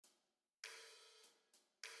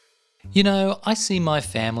You know, I see my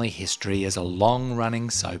family history as a long-running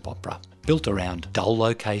soap opera, built around dull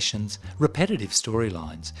locations, repetitive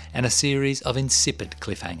storylines, and a series of insipid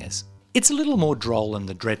cliffhangers. It's a little more droll and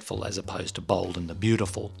the dreadful as opposed to bold and the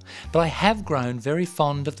beautiful, but I have grown very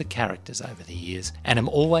fond of the characters over the years and am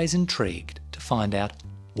always intrigued to find out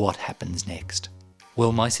what happens next.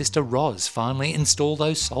 Will my sister Roz finally install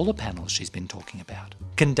those solar panels she's been talking about?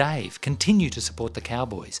 Can Dave continue to support the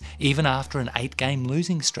Cowboys even after an 8-game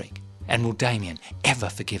losing streak? And will Damien ever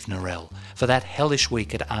forgive Narelle for that hellish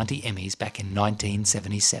week at Auntie Emmy's back in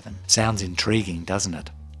 1977? Sounds intriguing, doesn't it?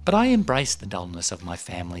 But I embrace the dullness of my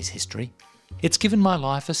family's history. It's given my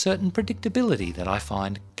life a certain predictability that I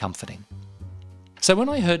find comforting. So when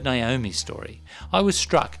I heard Naomi's story, I was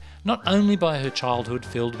struck not only by her childhood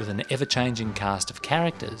filled with an ever-changing cast of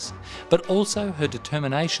characters, but also her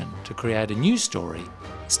determination to create a new story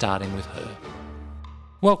starting with her.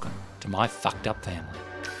 Welcome to my fucked up family.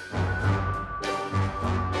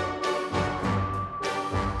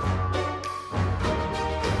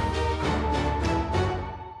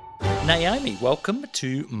 Naomi, welcome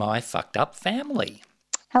to my fucked up family.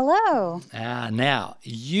 Hello. Now,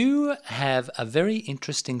 you have a very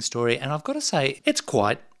interesting story, and I've got to say, it's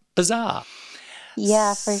quite bizarre.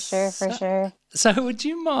 Yeah, for sure. So would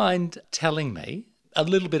you mind telling me a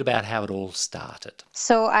little bit about how it all started?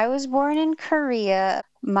 So I was born in Korea.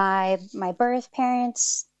 My birth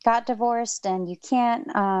parents got divorced, and you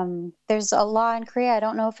can't, there's a law in Korea, I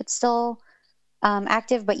don't know if it's still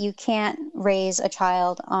active, but you can't raise a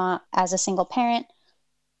child as a single parent.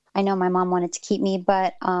 I know my mom wanted to keep me,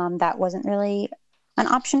 but that wasn't really an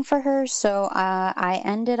option for her. So I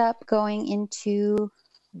ended up going into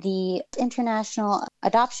the International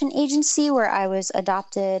Adoption Agency, where I was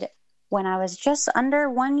adopted when I was just under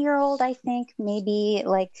 1 year old, I think, maybe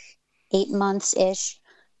like 8 months-ish,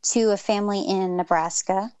 to a family in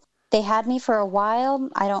Nebraska. They had me for a while.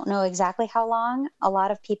 I don't know exactly how long. A lot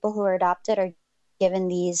of people who are adopted are given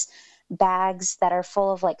these bags that are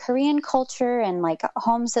full of like Korean culture and like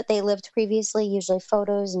homes that they lived previously, usually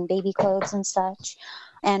photos and baby clothes and such.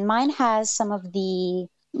 And mine has some of the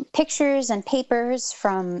pictures and papers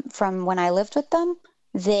from when I lived with them.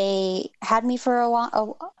 They had me for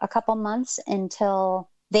a couple months until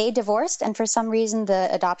they divorced, and for some reason the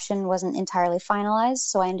adoption wasn't entirely finalized,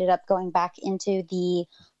 so I ended up going back into the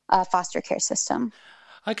foster care system.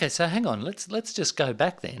 Okay, so hang on, let's just go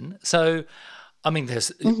back then. So I mean,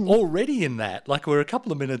 there's already in that, like we're a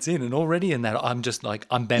couple of minutes in, and already in that, I'm just like,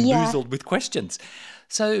 I'm bamboozled with questions.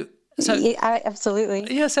 So yeah,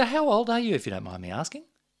 absolutely. Yeah, so how old are you, if you don't mind me asking?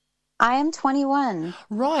 I am 21.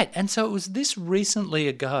 Right, and so it was this recently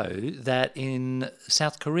ago that in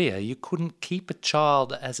South Korea you couldn't keep a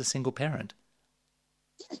child as a single parent.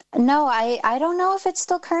 No, I don't know if it's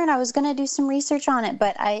still current. I was going to do some research on it,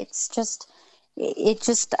 but But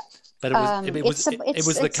it was the it's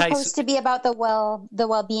case. Supposed to be about the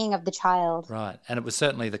well-being of the child. Right, and it was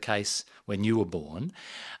certainly the case when you were born.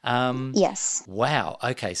 Yes. Wow.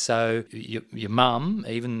 Okay, so your mum,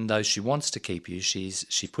 even though she wants to keep you,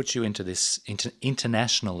 she puts you into this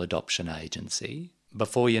international adoption agency.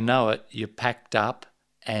 Before you know it, you're packed up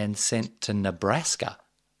and sent to Nebraska,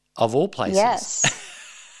 of all places. Yes.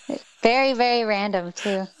 Very, very random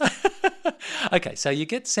too. Okay, so you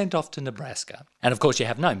get sent off to Nebraska, and of course you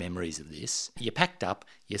have no memories of this. You're packed up,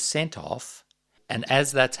 you're sent off, and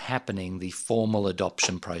as that's happening, the formal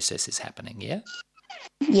adoption process is happening, yeah?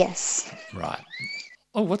 Yes. Right.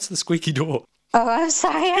 Oh, what's the squeaky door? Oh, I'm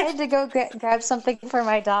sorry. I had to go grab something for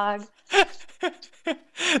my dog.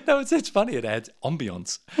 No, it's funny. It adds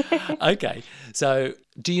ambience. Okay, so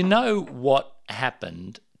do you know what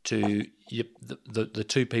happened to the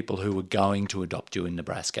two people who were going to adopt you in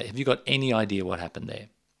Nebraska? Have you got any idea what happened there?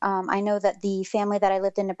 I know that the family that I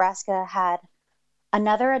lived in Nebraska had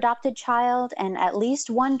another adopted child and at least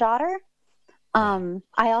one daughter. I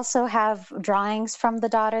also have drawings from the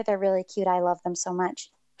daughter. They're really cute. I love them so much.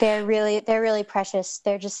 They're really precious.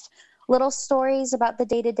 They're just little stories about the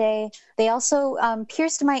day-to-day. They also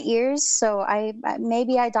pierced my ears, so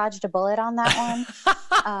maybe I dodged a bullet on that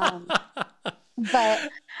one. But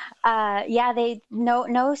they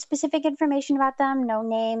no specific information about them, no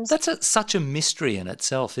names. That's such a mystery in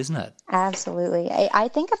itself, isn't it? Absolutely. I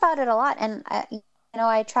think about it a lot, and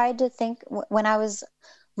I tried to think when I was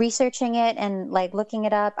researching it and like looking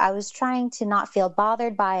it up. I was trying to not feel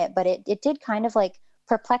bothered by it, but it did kind of like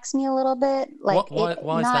perplex me a little bit. Like why is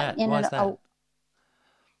that? Why is that?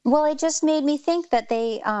 Well, it just made me think that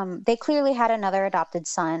they clearly had another adopted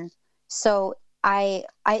son. So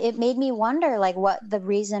it made me wonder like what the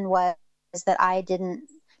reason was that I didn't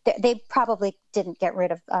they probably didn't get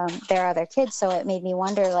rid of their other kids. So it made me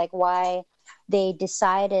wonder, like, why they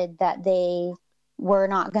decided that they were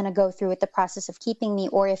not going to go through with the process of keeping me,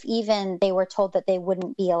 or if even they were told that they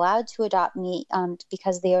wouldn't be allowed to adopt me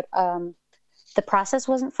because the process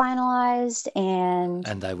wasn't finalized, and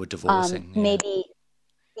And they were divorcing, yeah. maybe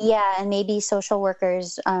yeah, and maybe social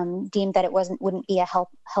workers deemed that it wouldn't be a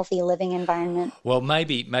healthy living environment. Well,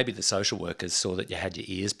 maybe the social workers saw that you had your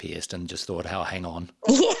ears pierced and just thought, "Oh, hang on."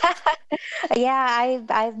 Yeah, yeah,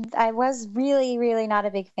 I was really really not a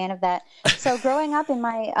big fan of that. So growing up in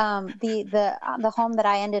my the home that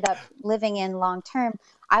I ended up living in long term,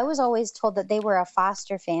 I was always told that they were a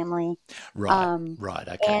foster family. Right, Um, right,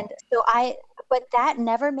 okay. and so but that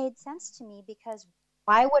never made sense to me, because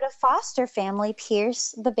why would a foster family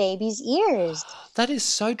pierce the baby's ears? That is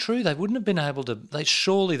so true. They wouldn't have been able to. They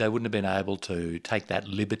wouldn't have been able to take that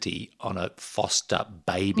liberty on a foster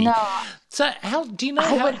baby. No, So, how do you know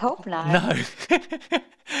I would how? hope not.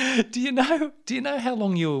 No. Do you know? Do you know how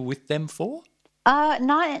long you were with them for?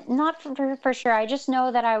 Not for sure. I just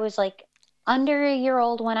know that I was like under a year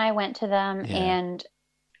old when I went to them, Yeah. and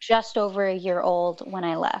just over a year old when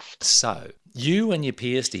I left. So, you and your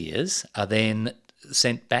pierced ears are then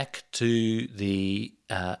sent back to the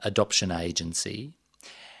adoption agency,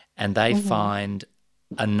 and they Hmm. find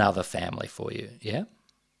another family for you. Yeah.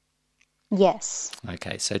 Yes.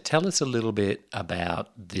 Okay. So, tell us a little bit about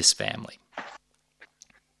this family.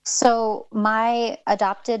 So my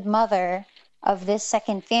adopted mother of this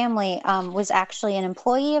second family was actually an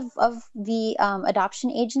employee of the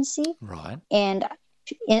adoption agency, Right. and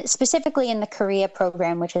specifically in the Korea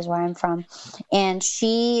program, which is where I'm from. And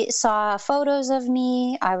she saw photos of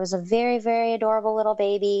me. I was a very, very adorable little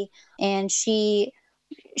baby, and she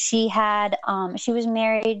was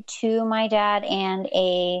married to my dad, and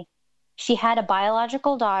she had a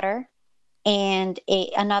biological daughter and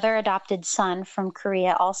another adopted son from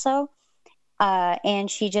Korea also. And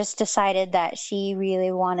she just decided that she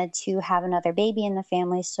really wanted to have another baby in the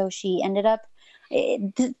family. So she ended up,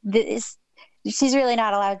 she's really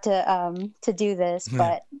not allowed to do this,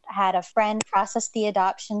 but had a friend process the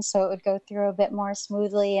adoption so it would go through a bit more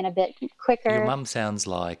smoothly and a bit Your quicker. mum sounds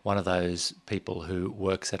like one of those people who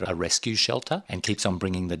works at a rescue shelter and keeps on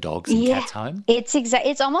bringing the dogs and Yeah, cats home.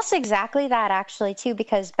 it's almost exactly that actually too,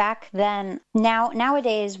 because back then,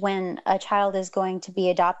 nowadays when a child is going to be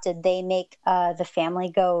adopted, they make the family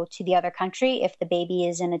go to the other country if the baby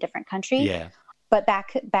is in a different country. Yeah. But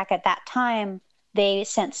back at that time, they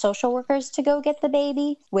sent social workers to go get the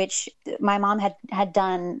baby, which my mom had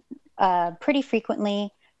done pretty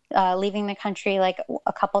frequently, leaving the country like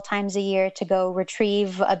a couple times a year to go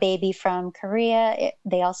retrieve a baby from Korea.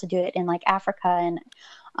 They also do it in like Africa and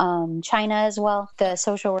China as well. The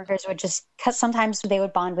social workers would just, because sometimes they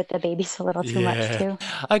would bond with the babies a little too much Yeah. too.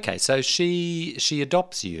 Okay, so she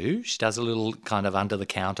adopts you. She does a little kind of under the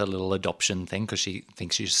counter little adoption thing because she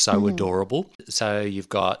thinks you're so Hmm. adorable. So you've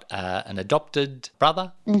got an adopted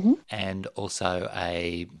brother Hmm. and also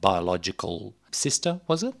a biological sister,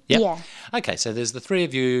 was it? Yep. Yeah. Okay, so there's the three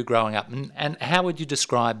of you growing up, and how would you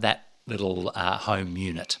describe that little home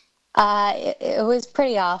unit? It was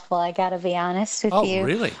pretty awful. I gotta be honest with Oh, you.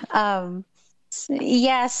 really? Um,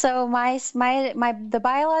 yeah. So the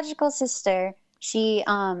biological sister, she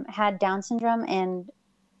had Down syndrome and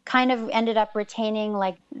kind of ended up retaining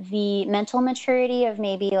like the mental maturity of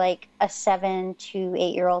maybe like a 7 to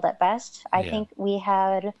 8 year old at best. I Yeah. think we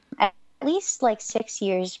had at least like 6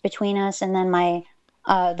 years between us, and then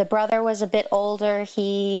the brother was a bit older.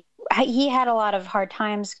 He had a lot of hard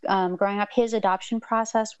times growing up. His adoption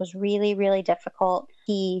process was really really difficult.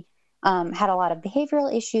 He had a lot of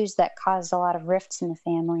behavioral issues that caused a lot of rifts in the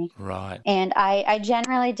family. Right. And I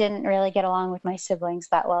generally didn't really get along with my siblings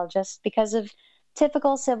that well, just because of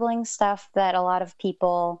typical sibling stuff that a lot of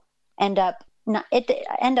people end up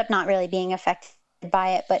not really being affected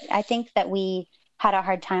by it. But I think that we had a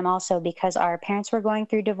hard time also because our parents were going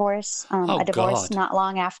through Oh, a divorce God. not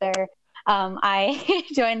long after I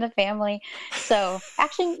joined the family. So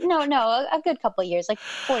actually, no, a good couple years, like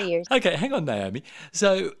 4 years. Okay, hang on, Naomi.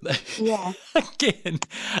 So Yeah.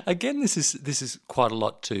 again, this is quite a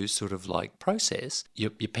lot to sort of like process.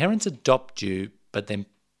 Your parents adopt you, but then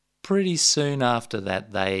pretty soon after that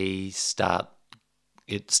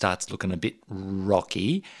it starts looking a bit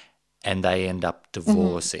rocky, and they end up Hmm.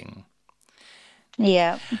 divorcing.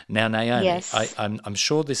 Yeah. Now, Naomi, Yes. I'm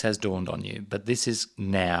sure this has dawned on you, but this is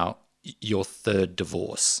now your third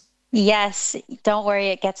divorce. Yes. Don't worry,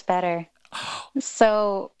 it gets better.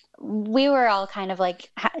 So we were all kind of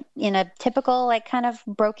like in a typical like kind of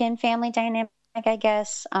broken family dynamic, I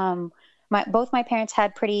guess. both my parents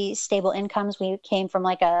had pretty stable incomes. We came from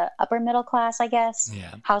like a upper middle class, I guess,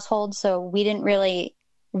 Yeah. household, so we didn't really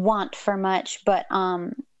want for much. But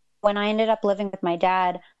when I ended up living with my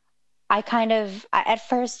dad, at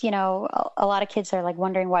first, a lot of kids are like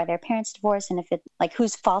wondering why their parents divorced and if it like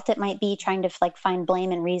whose fault it might be, trying to like find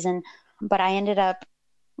blame and reason. But I ended up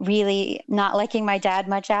really not liking my dad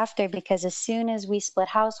much after, because as soon as we split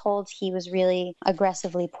households, he was really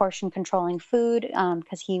aggressively portion controlling food,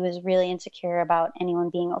 because he was really insecure about anyone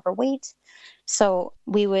being overweight. So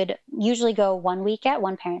we would usually go 1 week at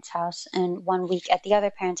one parent's house and 1 week at the other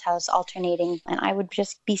parent's house, alternating. And I would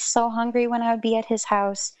just be so hungry when I would be at his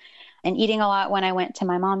house and eating a lot when I went to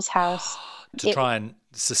my mom's house. To try and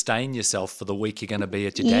sustain yourself for the week you're going to be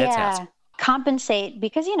at your dad's house. Yeah, compensate,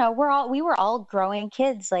 because we were all growing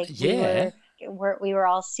kids. Like Yeah. we were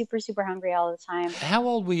all super super hungry all the time. How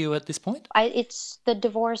old were you at this point? It's the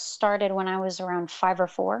divorce started when I was around 5 or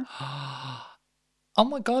 4. Oh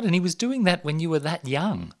my God! And he was doing that when you were that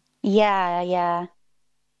young. Yeah.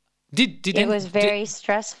 It was very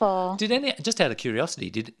stressful. Did any, just out of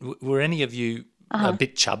curiosity, were any of you a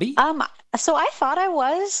bit chubby? So I thought I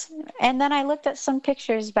was, and then I looked at some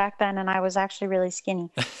pictures back then, and I was actually really skinny.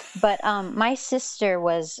 But my sister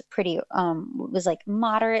was was like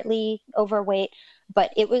moderately overweight,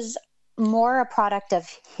 but it was more a product of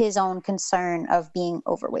his own concern of being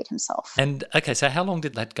overweight himself. And okay, so how long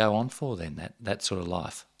did that go on for then? That sort of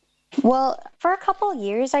life? Well, for a couple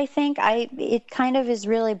years, I think it kind of is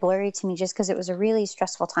really blurry to me, just because it was a really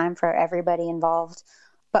stressful time for everybody involved.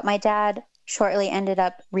 But my dad shortly ended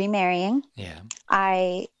up remarrying. Yeah.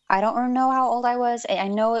 I don't know how old I was. I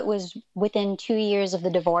know it was within 2 years of the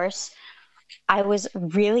divorce. I was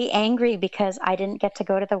really angry because I didn't get to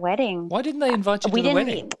go to the wedding. Why didn't they invite you to the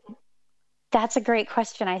wedding? That's a great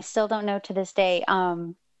question. I still don't know to this day.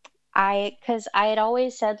 Because I had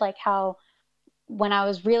always said like how when I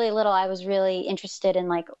was really little, I was really interested in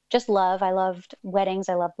like just love. I loved weddings.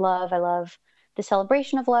 I loved love. I love the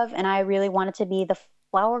celebration of love. And I really wanted to be the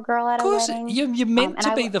flower girl at a wedding. Of course, you're meant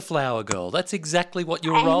to be the flower girl. That's exactly what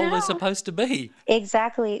your role is supposed to be.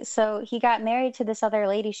 Exactly. So he got married to this other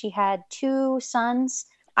lady. She had 2 sons.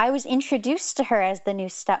 I was introduced to her as the new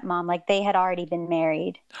stepmom. Like they had already been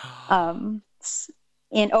married. In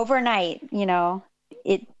overnight,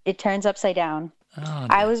 it turns upside down. Oh, no.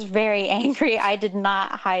 I was very angry. I did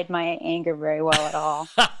not hide my anger very well at all.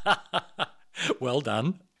 Well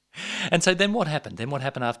done. And so then what happened? Then what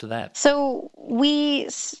happened after that? So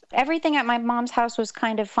everything at my mom's house was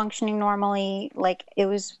kind of functioning normally. Like it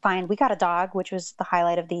was fine. We got a dog, which was the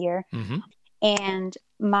highlight of the year. Mm-hmm. And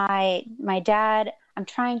my dad, I'm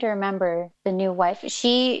trying to remember the new wife.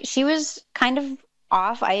 She was kind of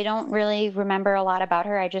off. I don't really remember a lot about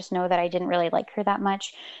her. I just know that I didn't really like her that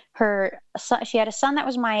much. She had a son that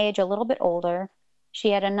was my age, a little bit older.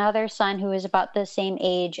 She had another son who was about the same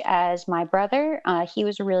age as my brother. He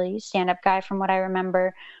was a really stand-up guy from what I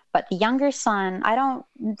remember. But the younger son, I don't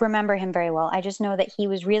remember him very well. I just know that he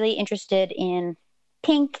was really interested in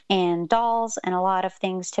pink and dolls and a lot of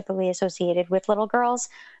things typically associated with little girls,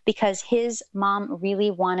 because his mom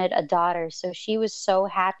really wanted a daughter. So she was so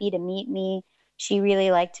happy to meet me. She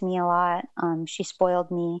really liked me a lot. She spoiled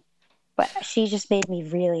me. But she just made me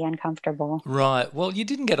really uncomfortable. Right. Well, you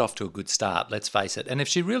didn't get off to a good start, let's face it. And if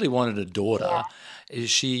she really wanted a daughter,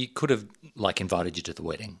 she could have, invited you to the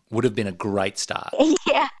wedding. Would have been a great start.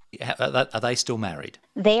 Yeah. Are they still married?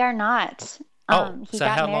 They are not. He so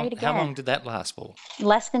got married again. how long did that last for?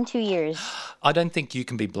 Less than 2 years. I don't think you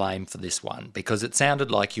can be blamed for this one, because it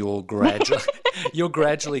sounded like you're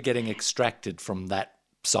gradually getting extracted from that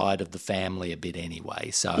side of the family a bit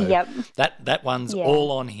anyway. So that one's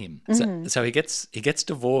all on him. Mm-hmm. So he gets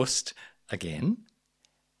divorced again,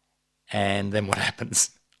 and then what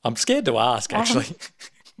happens? I'm scared to ask, actually.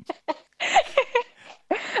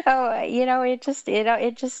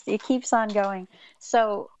 It keeps on going.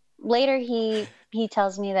 So later he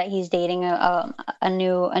tells me that he's dating a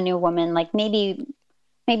new woman, like maybe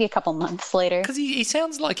a couple months later. Because he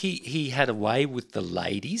sounds like he had a way with the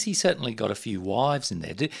ladies. He certainly got a few wives in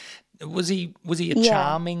there. Was he a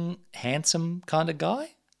charming, handsome kind of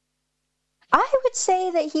guy? I would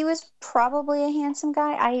say that he was probably a handsome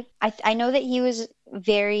guy. I know that he was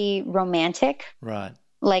very romantic. Right.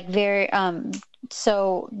 Like very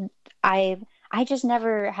so I just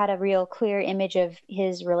never had a real clear image of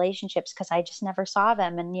his relationships, because I just never saw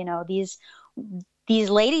them. And these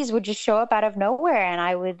ladies would just show up out of nowhere, and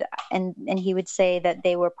I would and he would say that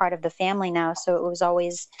they were part of the family now. So it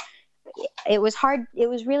was hard. It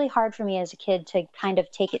was really hard for me as a kid to kind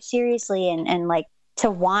of take it seriously and like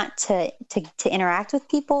to want to interact with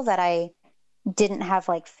people that I didn't have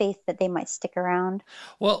like faith that they might stick around.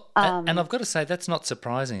 Well, and I've got to say that's not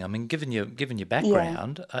surprising. I mean, given your Yeah,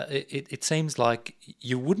 background, it seems like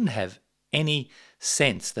you wouldn't have any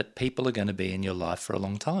sense that people are going to be in your life for a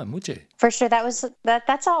long time, would you? for sure.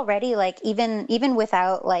 That's already like even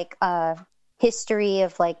without like a history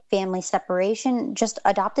of like family separation, just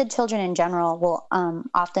adopted children in general will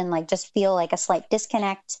often like just feel like a slight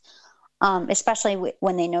disconnect, especially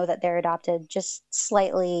when they know that they're adopted, just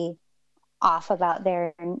slightly off about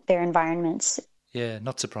their environments. Yeah,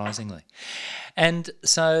 not surprisingly. And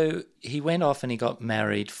so he went off and he got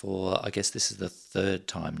married for, I guess this is the third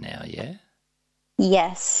time now, yeah?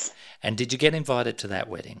 Yes, And did you get invited to that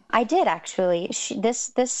wedding? I did actually. She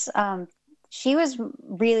was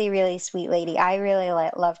really, really sweet lady. I really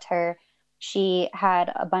loved her. She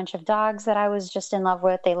had a bunch of dogs that I was just in love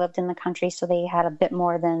with. They lived in the country, so they had a bit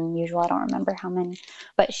more than usual. I don't remember how many,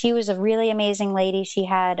 but she was a really amazing lady. She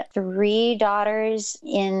had three daughters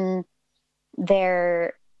in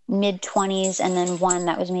their mid 20s and then one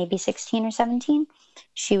that was maybe 16 or 17.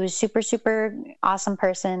 She was super, super awesome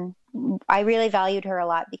person. I really valued her a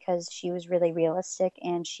lot because she was really realistic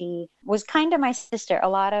and she was kind to my sister. A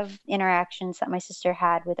lot of interactions that my sister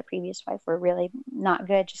had with a previous wife were really not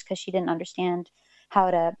good just because she didn't understand how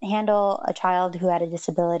to handle a child who had a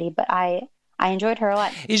disability. But I enjoyed her a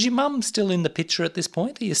lot. Is your mum still in the picture at this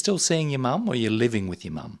point? Are you still seeing your mum or are you living with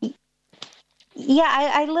your mum? Yeah,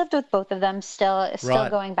 I lived with both of them still Right.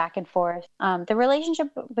 going back and forth. The relationship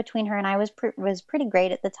between her and I was pretty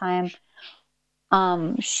great at the time.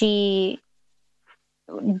 She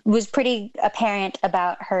was pretty apparent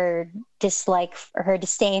about her dislike or her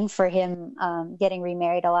disdain for him getting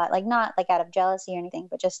remarried a lot, like not like out of jealousy or anything,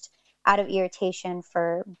 but just out of irritation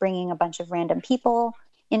for bringing a bunch of random people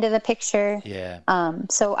into the picture. Yeah.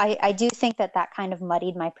 So I do think that that kind of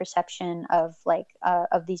muddied my perception of like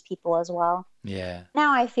of these people as well. Yeah.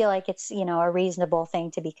 Now I feel like it's, a reasonable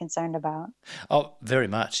thing to be concerned about. Oh, very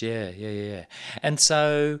much. Yeah, yeah, yeah, yeah. And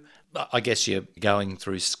so I guess you're going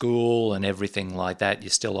through school and everything like that. You're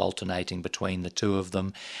still alternating between the two of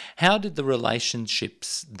them. How did the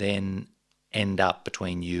relationships then end up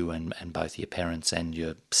between you and both your parents and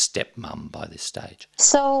your stepmom by this stage?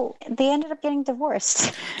 So they ended up getting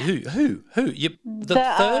divorced. Who?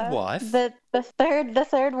 The third wife? The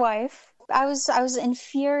third wife. I was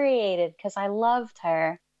infuriated because I loved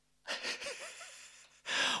her.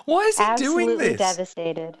 Why is he doing Absolutely this?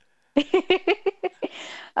 devastated.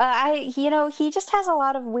 He just has a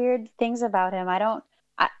lot of weird things about him.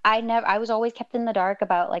 I was always kept in the dark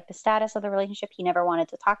about like the status of the relationship. He never wanted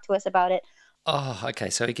to talk to us about it. Oh, okay.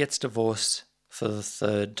 So he gets divorced for the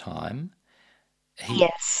third time. He,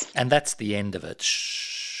 Yes. and that's the end of it,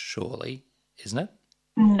 surely, isn't it?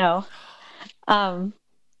 No. Um,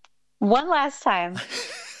 One last time.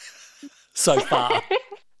 So far.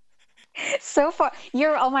 So far,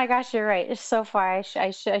 oh my gosh, you're right. So far,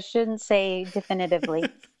 I shouldn't say definitively.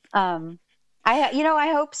 Um,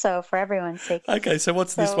 I hope so for everyone's sake. Okay, so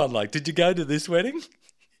what's this So one like? Did you go to this wedding?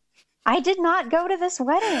 I did not go to this I'm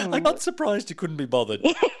wedding. not surprised you couldn't be bothered.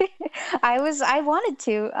 I wanted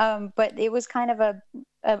to, but it was kind of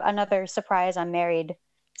another surprise I'm married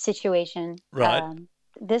situation. Right,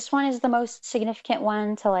 This one is the most significant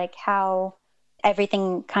one to like how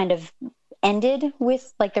everything kind of ended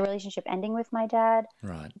with like the relationship ending with my dad.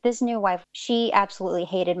 right. This new wife, she absolutely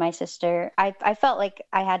hated my sister. I felt like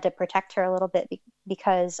I had to protect her a little bit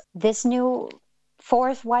because this new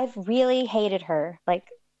fourth wife really hated her. Like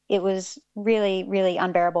it was really, really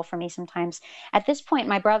unbearable for me sometimes. At this point,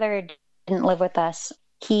 my brother didn't live with us.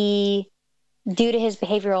 Due to his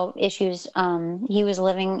behavioral issues, he was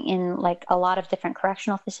living in like a lot of different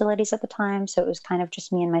correctional facilities at the time. So it was kind of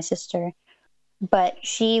just me and my sister. But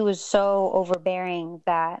she was so overbearing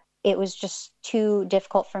that it was just too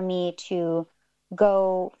difficult for me to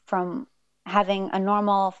go from having a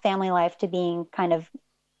normal family life to being kind of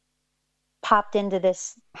popped into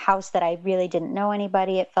this house that I really didn't know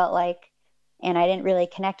anybody, it felt like, and I didn't really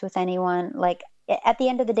connect with anyone. Like at the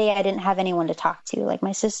end of the day, I didn't have anyone to talk to. Like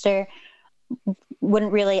my sister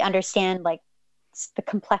wouldn't really understand like the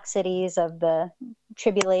complexities of the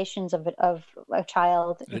tribulations of a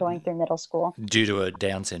child going through middle school. Due to a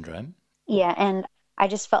Down syndrome. Yeah, and I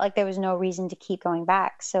just felt like there was no reason to keep going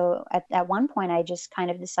back. So at one point, I just kind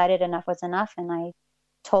of decided enough was enough, and I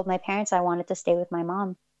told my parents I wanted to stay with my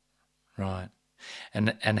mom. Right.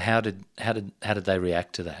 And how did they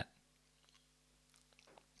react to that?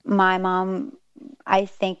 My mom, I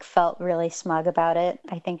think, felt really smug about it.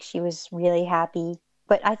 I think she was really happy,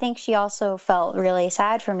 but I think she also felt really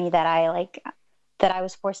sad for me that I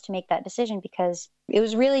was forced to make that decision because it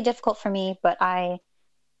was really difficult for me, but I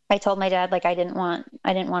I told my dad like I didn't want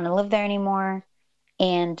to live there anymore.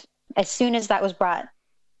 And as soon as that was brought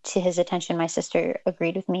to his attention, my sister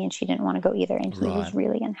agreed with me and she didn't want to go either. And he was Right,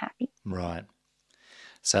 really unhappy. right.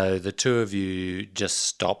 So the two of you just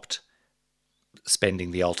stopped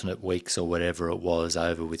spending the alternate weeks or whatever it was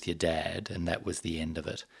over with your dad, and that was the end of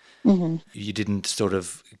it. Hmm. You didn't sort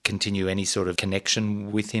of continue any sort of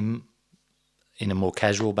connection with him in a more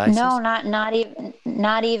casual No, basis?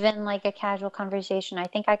 not even like a casual conversation. I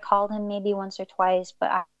think I called him maybe once or twice,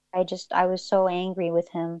 but I was so angry with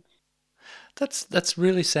him. That's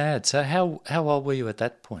really sad. So how old were you at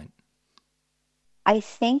that point? I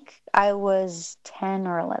think I was 10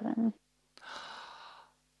 or 11.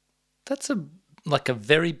 That's a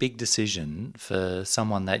very big decision for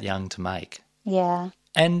someone that young to make. Yeah.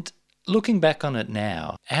 And looking back on it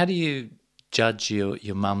now, how do you judge your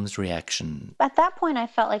mum's reaction? At that point, I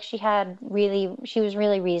felt like she was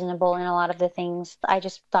really reasonable in a lot of the things. I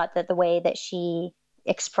just thought that the way that she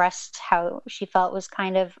expressed how she felt was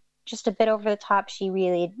kind of just a bit over the top. She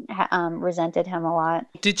really resented him a lot.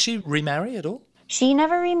 Did she remarry at all? She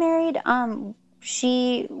never remarried.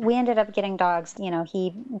 We ended up getting dogs.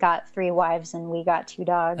 He got three wives and we got two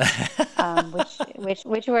dogs, which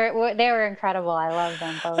they were incredible. I love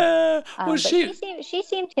them both. Well, But she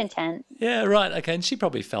seemed content. yeah, right, okay, and she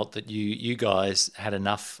probably felt that you guys had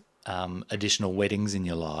enough additional weddings in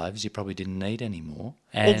your lives. You probably didn't need any more.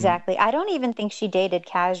 And Exactly. I don't even think she dated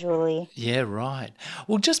casually. yeah, right.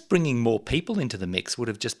 Well, just bringing more people into the mix would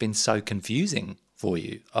have just been so confusing for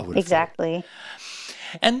you, I would have thought. Exactly.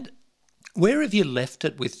 And where have you left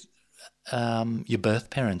it with your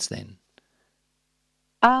birth parents then?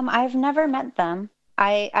 I've never met them.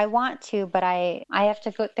 I want to, but I have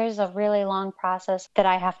to go. There's a really long process that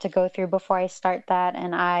I have to go through before I start that,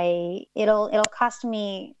 and it'll cost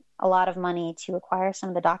me a lot of money to acquire some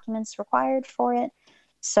of the documents required for it.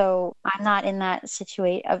 So I'm not in that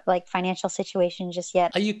situation of like financial situation just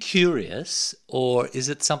yet. Are you curious, or is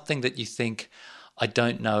it something that you think, I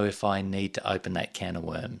don't know if I need to open that can of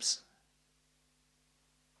worms?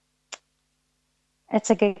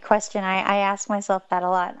 It's a good question. I ask myself that a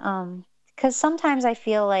lot. Because sometimes I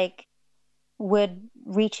feel like would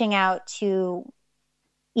reaching out to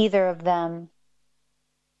either of them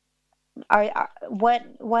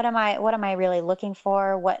what am I really looking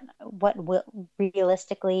for? What will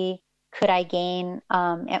realistically could I gain?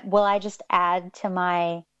 Will I just add to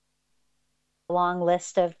my long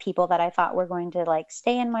list of people that I thought were going to like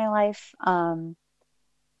stay in my life?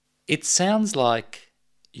 It sounds like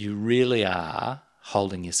you really are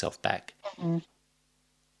holding yourself back. Mm.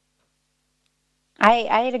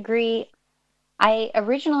 I'd agree. I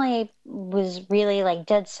originally was really like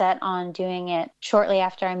dead set on doing it shortly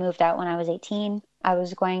after I moved out when I was 18. I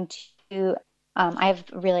was going to, I have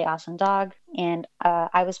a really awesome dog, and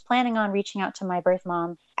I was planning on reaching out to my birth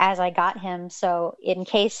mom as I got him. So, in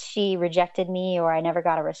case she rejected me or I never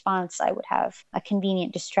got a response, I would have a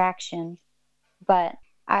convenient distraction. But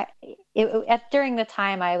during the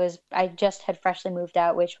time I just had freshly moved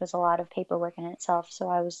out, which was a lot of paperwork in itself. So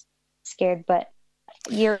I was scared, but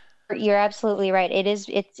you're you're absolutely right.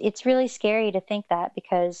 It's really scary to think that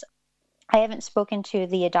because I haven't spoken to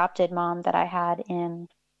the adopted mom that I had in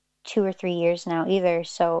 2 or 3 years now either.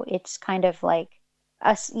 So it's kind of like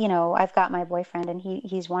us, I've got my boyfriend and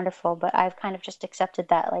he's wonderful, but I've kind of just accepted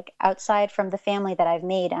that like outside from the family that I've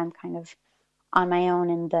made, I'm kind of on my own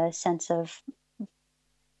in the sense of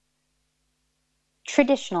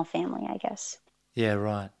traditional family, I guess. Yeah,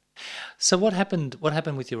 right. So what happened? What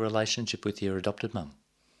happened with your relationship with your adopted mum?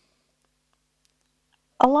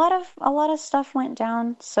 A lot of stuff went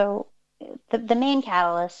down. So the main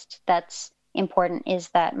catalyst that's important is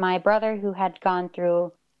that my brother, who had gone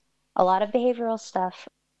through a lot of behavioral stuff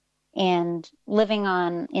and living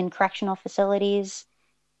on in correctional facilities,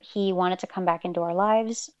 he wanted to come back into our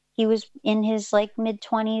lives. He was in his like mid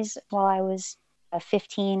 20s while I was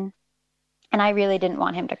 15, and I really didn't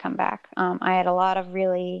want him to come back. I had a lot of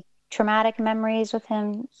really traumatic memories with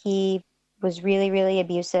him. He was really, really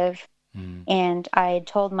abusive. Mm. And I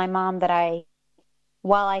told my mom that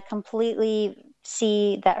while I completely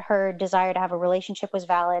see that her desire to have a relationship was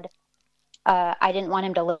valid, I didn't want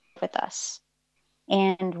him to live with us.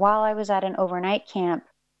 And while I was at an overnight camp,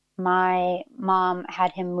 my mom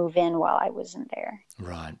had him move in while I wasn't there.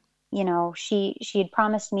 Right. She had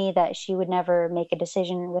promised me that she would never make a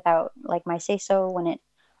decision without like my say so when it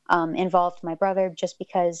involved my brother, just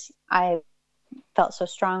because I felt so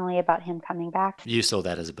strongly about him coming back. You saw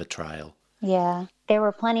that as a betrayal. Yeah, there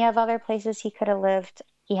were plenty of other places he could have lived.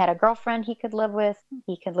 He had a girlfriend he could live with.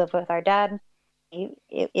 He could live with our dad.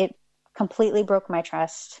 It completely broke my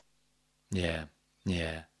trust. Yeah,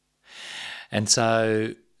 yeah. And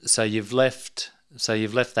so you've left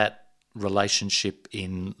that relationship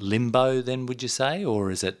in limbo then, would you say,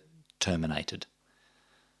 or is it terminated?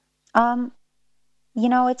 Um,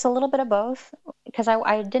 it's a little bit of both because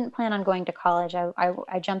I didn't plan on going to college.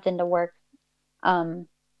 I jumped into work um,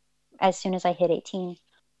 as soon as I hit 18.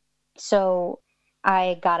 So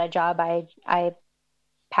I got a job. I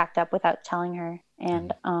packed up without telling her,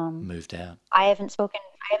 and And moved out. I haven't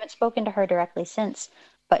spoken to her directly since.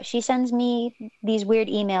 But she sends me these weird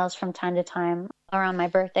emails from time to time around my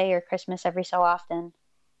birthday or Christmas every so often,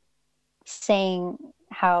 saying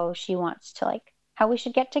how she wants to how we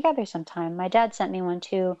should get together sometime. My dad sent me one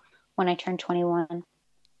too when I turned 21,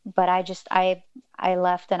 but I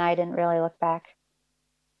left and I didn't really look back.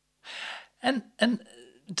 And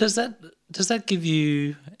does that give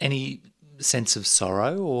you any sense of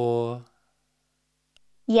sorrow or?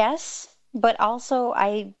 Yes, but also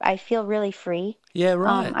I feel really free. Yeah,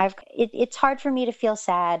 right. It's hard for me to feel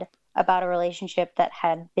sad about a relationship that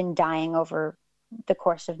had been dying over the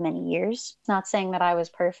course of many years. Not saying that I was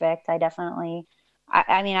perfect.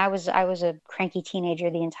 I mean, I was a cranky teenager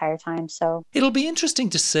the entire time. So It'll be interesting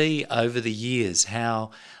to see over the years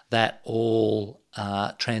how that all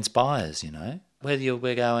transpires, whether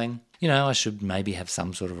we're going, I should maybe have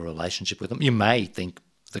some sort of a relationship with them. You may think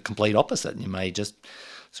the complete opposite. You may just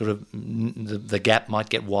sort of, the gap might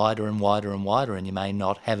get wider and wider and wider, and you may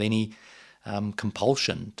not have any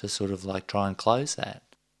compulsion to sort of like try and close that.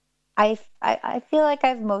 I feel like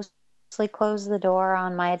I've mostly closed the door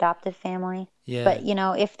on my adoptive family. Yeah. But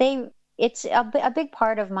if it's a big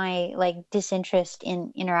part of my disinterest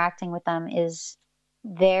in interacting with them is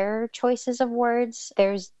their choices of words.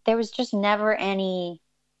 There was just never any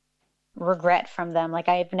regret from them. Like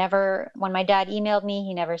I've never, when my dad emailed me,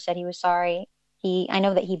 he never said he was sorry. I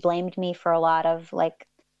know that he blamed me for a lot of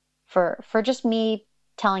for just me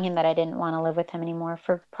telling him that I didn't want to live with him anymore,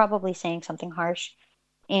 for probably saying something harsh.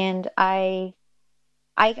 And I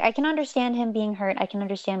can understand him being hurt. I can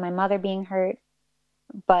understand my mother being hurt.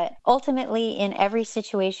 But ultimately, in every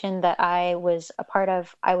situation that I was a part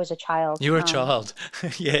of, I was a child. You're a child.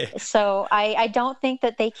 Yeah. So I don't think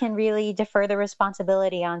that they can really defer the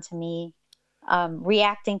responsibility onto me,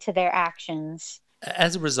 reacting to their actions.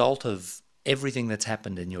 As a result of everything that's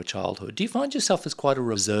happened in your childhood, do you find yourself as quite a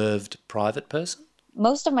reserved, private person?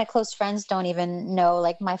 Most of my close friends don't even know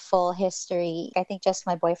my full history. I think just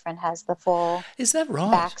my boyfriend has the full Is that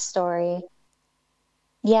right? backstory.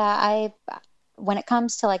 Yeah, when it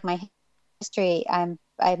comes to my history, I'm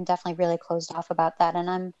definitely really closed off about that, and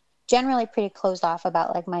I'm generally pretty closed off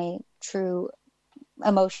about my true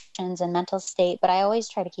emotions and mental state, but I always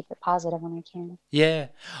try to keep it positive when I can. Yeah.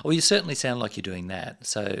 Well, you certainly sound like you're doing that.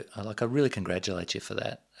 So, I really congratulate you for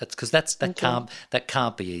that. That's because that Thank you.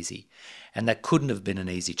 can't be easy, and that couldn't have been an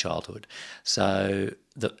easy childhood. So,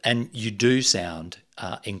 and you do sound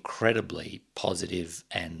incredibly positive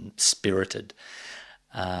and spirited.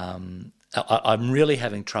 I'm really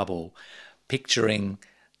having trouble picturing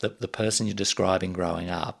the person you're describing growing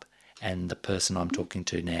up and the person I'm talking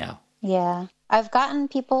to now. Yeah. I've gotten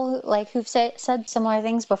people who've said similar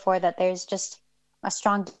things before, that there's just a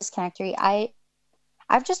strong disconnect.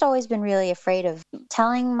 I've just always been really afraid of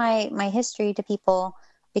telling my history to people,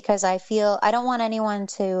 because I feel I don't want anyone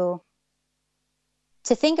to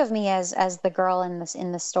think of me as the girl in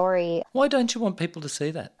the story. Why don't you want people to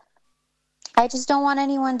see that? I just don't want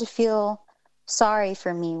anyone to feel sorry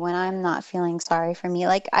for me when I'm not feeling sorry for me.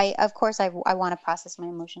 Of course I want to process my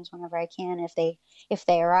emotions whenever I can, if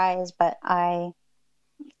they arise, but I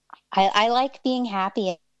like being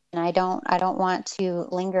happy, and I don't want to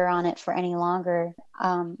linger on it for any longer.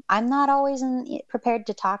 I'm not always prepared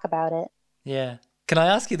to talk about it. Yeah. Can I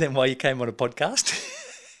ask you then why you came on a podcast?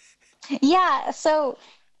 Yeah, so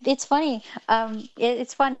it's funny.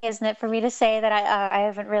 It's funny, isn't it, for me to say that I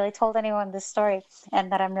haven't really told anyone this story,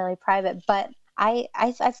 and that I'm really private. But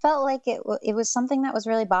I felt like it was something that was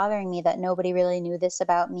really bothering me, that nobody really knew this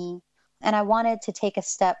about me, and I wanted to take a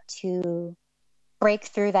step to break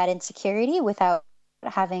through that insecurity without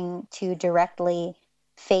having to directly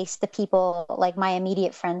face the people, like my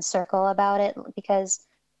immediate friend circle, about it. Because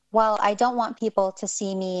while I don't want people to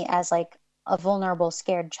see me as a vulnerable,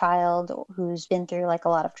 scared child who's been through a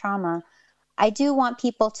lot of trauma, I do want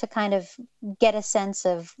people to kind of get a sense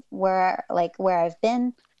of where I've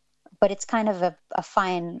been, but it's kind of a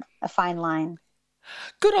fine line.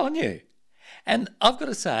 Good on you. And I've got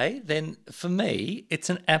to say, then, for me, it's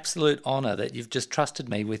an absolute honour that you've just trusted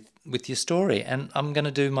me with your story. And I'm going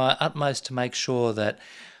to do my utmost to make sure that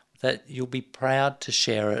you'll be proud to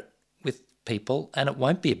share it with people. And it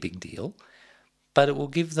won't be a big deal, but it will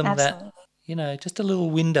give them that Absolutely. just a little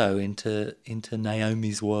window into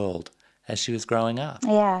Naomi's world as she was growing up.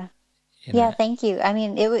 Yeah. You Yeah, know, thank you. I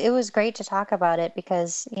mean, it was great to talk about it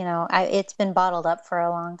because, it's been bottled up for a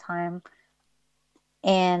long time.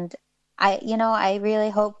 And I really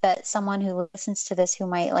hope that someone who listens to this who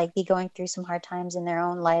might like be going through some hard times in their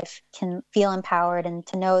own life can feel empowered and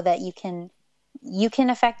to know that you can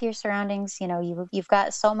affect your surroundings. You've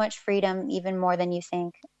got so much freedom, even more than you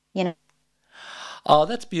think. You know. Oh,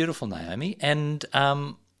 that's beautiful, Naomi. And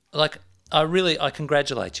I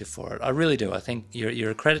congratulate you for it. I really do. I think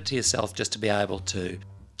you're a credit to yourself just to be able to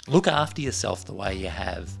look after yourself the way you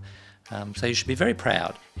have. So you should be very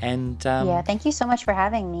proud. And Yeah, thank you so much for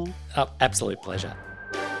having me. absolute pleasure.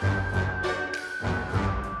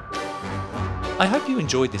 I hope you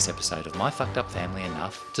enjoyed this episode of My Fucked Up Family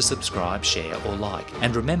enough to subscribe, share or like.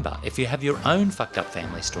 And remember, if you have your own fucked up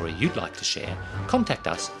family story you'd like to share, contact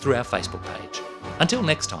us through our Facebook page. Until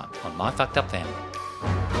next time on My Fucked Up Family.